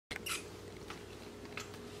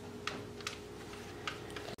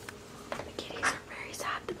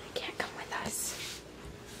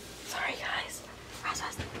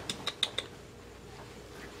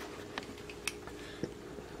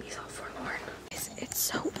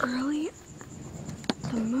so early.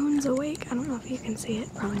 The moon's awake. I don't know if you can see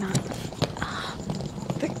it. Probably not.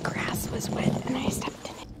 The grass was wet and I stepped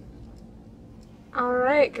in it.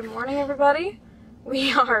 Alright, good morning everybody.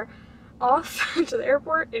 We are off to the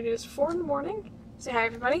airport. It is 4 in the morning. Say hi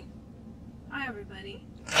everybody. Hi everybody.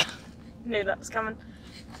 Knew that was coming.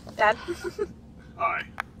 Dad? Hi.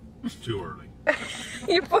 It's too early.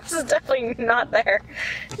 Your voice is definitely not there.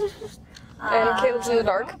 And Caleb's in the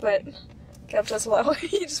dark, but Caleb says hello.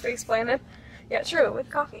 You just face planted. Yeah, true,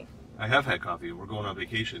 with coffee. I have had coffee. We're going on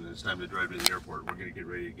vacation and it's time to drive to the airport. We're going to get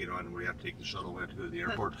ready to get on and we have to take the shuttle. We have to go to the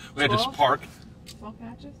airport. We had to park. 12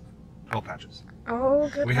 patches? 12 patches. Oh,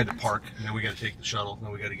 good. We had to park, and then we got to take the shuttle,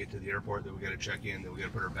 then we got to get to the airport, then we got to check in, then we got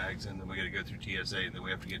to put our bags in, then we got to go through TSA, and then we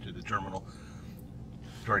have to get to the terminal,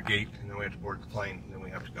 to our gate, and then we have to board the plane, and then we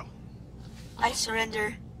have to go. I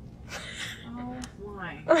surrender. Oh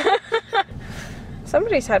my.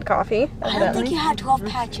 Somebody's had coffee. I don't think you had 12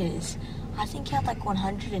 patches. I think you had like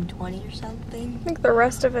 120 or something. I think the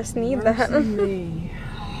rest of us need that. Me.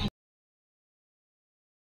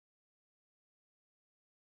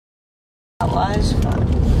 That was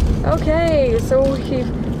fun. Okay, so we've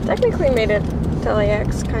technically made it to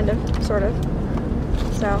LAX, kind of, sort of.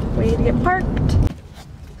 So we need to get parked.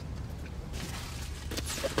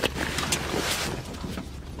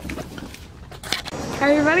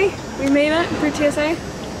 Hi everybody, we made it through TSA.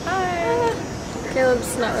 Hi.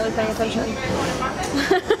 Caleb's not really paying attention.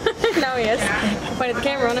 Now he is. I'll point at the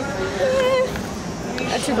camera on him.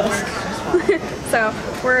 Too close. So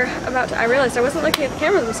we're about to, I realized I wasn't looking at the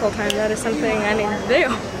camera this whole time. That is something I need to do.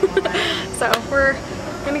 So we're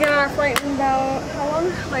gonna get on our flight in about, how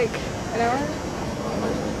long? Like an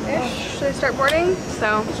hour-ish? Should I start boarding?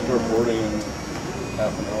 So. Start boarding in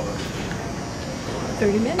half an hour.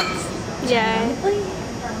 30 minutes? Yay.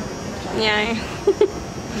 Yay.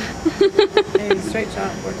 Hey, straight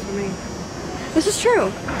shot works for me. This is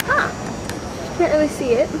true. Huh. Can't really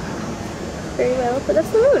see it very well, but that's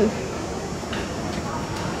the moon.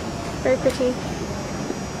 Very pretty.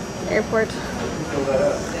 Airport.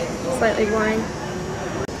 Slightly boring.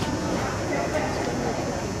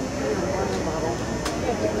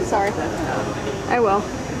 Sorry. I will.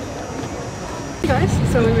 Hey guys,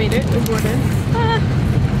 so we made it. We boarded.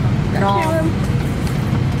 Caleb.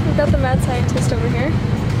 We've got the mad scientist over here.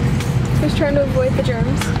 Who's trying to avoid the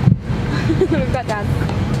germs. We've got Dad.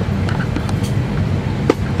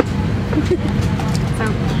 So,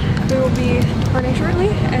 we will be departing shortly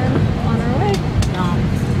and on our way. No.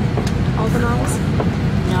 All the knobs.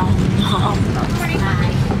 No.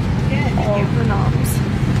 All the knobs.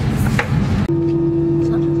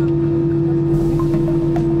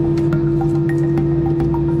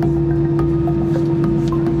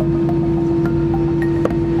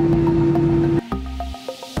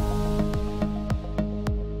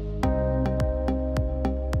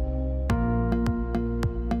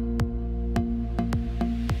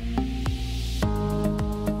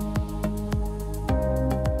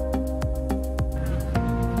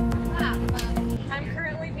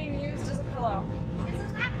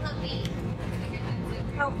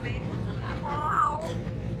 Help me. Ow.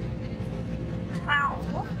 Ow.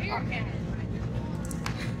 Okay.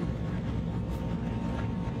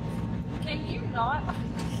 Can you not?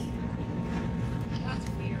 That's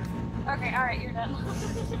weird. Okay, alright, you're done.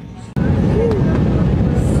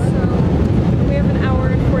 So, we have an hour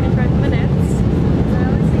and 45 minutes.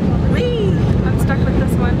 Whee! I'm stuck with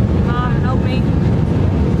this one. Mom, help me.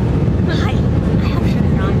 Hi. I have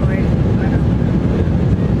sugar on board.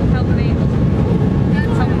 Help me.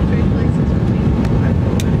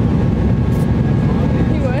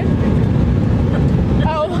 You would?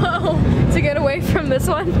 Oh, to get away from this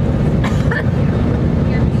one?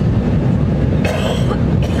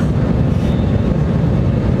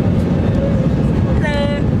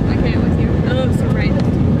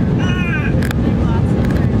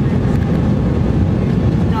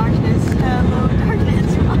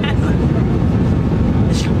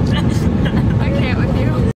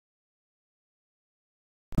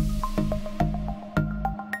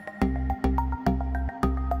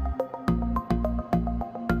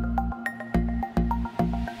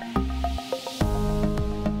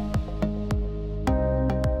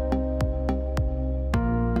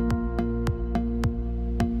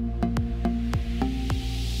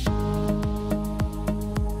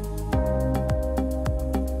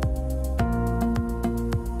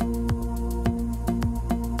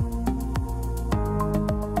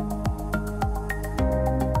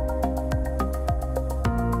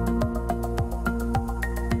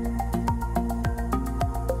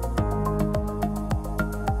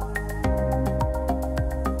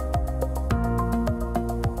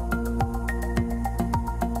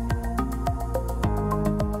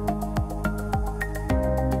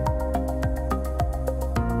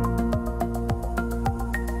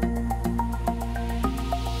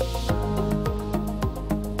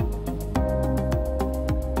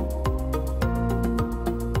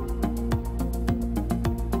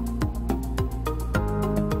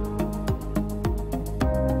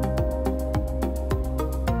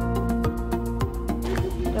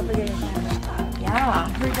 Yeah.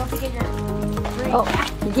 Hurry, don't forget your. Oh,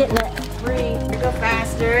 you're getting it. Free. Go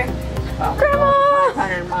faster. Grandma!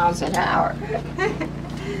 500 miles an hour.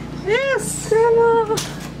 Yes! Grandma!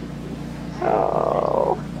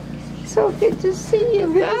 Oh, so good to see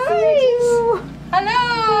you guys!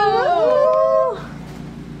 Hello.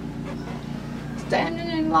 Standing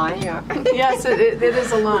in line. Yes, it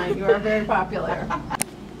is a line. You are very popular.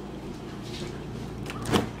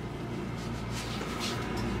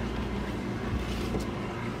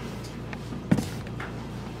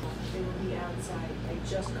 They will be outside. I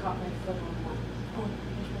just caught my foot on one.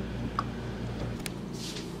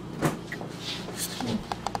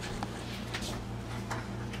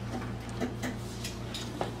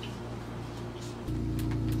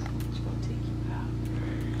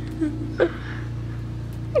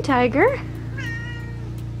 Hey, Tiger.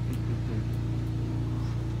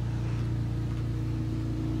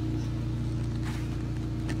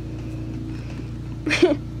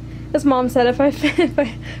 As Mom said, if I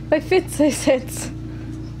fits, I sits.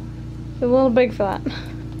 A little big for that.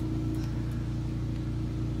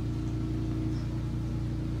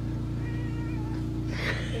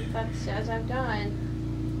 That's as I've done.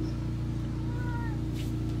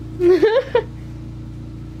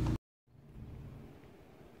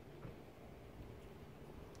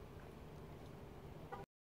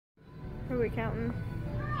 Who are we counting?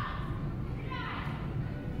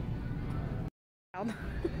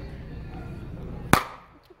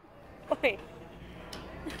 Wait.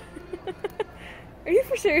 Are you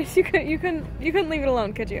for serious? You couldn't leave it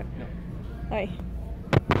alone, could you? No. Hi.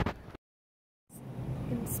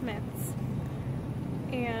 In Smith's,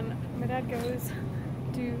 and my dad goes,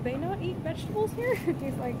 "Do they not eat vegetables here?"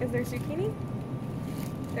 He's like, "Is there zucchini?"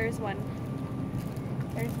 There's one.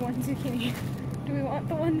 There's one zucchini. Do we want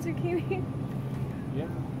the one zucchini? Yeah.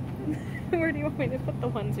 Where do you want me to put the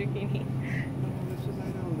one zucchini? No, this is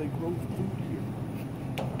Idaho. They grow food here.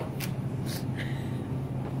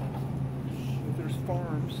 If there's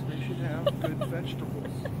farms, they should have good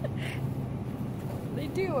vegetables. They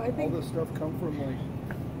do, I think. All this stuff come from like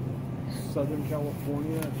Southern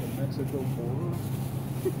California at the Mexico border.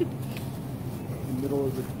 In the middle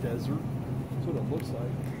of the desert. That's what it looks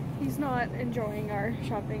like. He's not enjoying our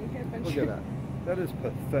shopping adventure. Look at that. That is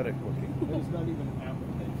pathetic looking. That is not even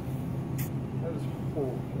appetizing. That is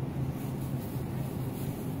horrible.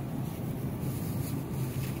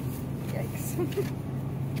 Yikes.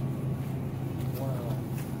 Wow.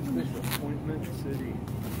 Disappointment City.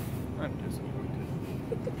 I'm disappointed.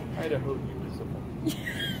 Idaho, you disappoint.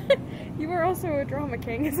 You are also a drama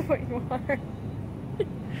king, is what you are.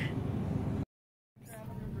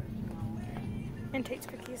 And Tate's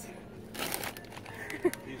cookies.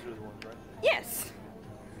 These are the ones, right? Yes!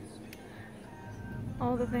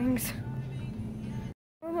 All the things.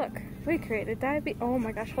 Oh look, we created diabetes. Oh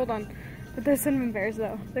my gosh, hold on. But those cinnamon bears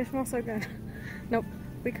though, they smell so good. Nope,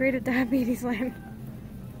 we created diabetes land.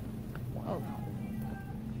 Wow.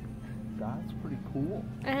 That's pretty cool.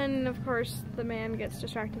 And of course, the man gets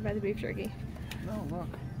distracted by the beef jerky. No, look.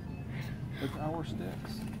 It's our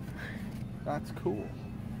sticks. That's cool.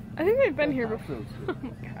 I think we've been here Have before. those Oh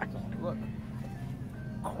my gosh. Look.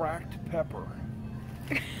 Cracked pepper.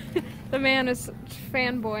 The man is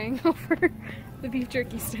fanboying over the beef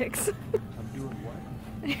jerky sticks. I'm doing what?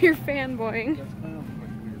 You're fanboying. That's kind of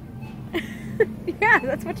like weird. Yeah,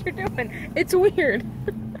 that's what you're doing. It's weird.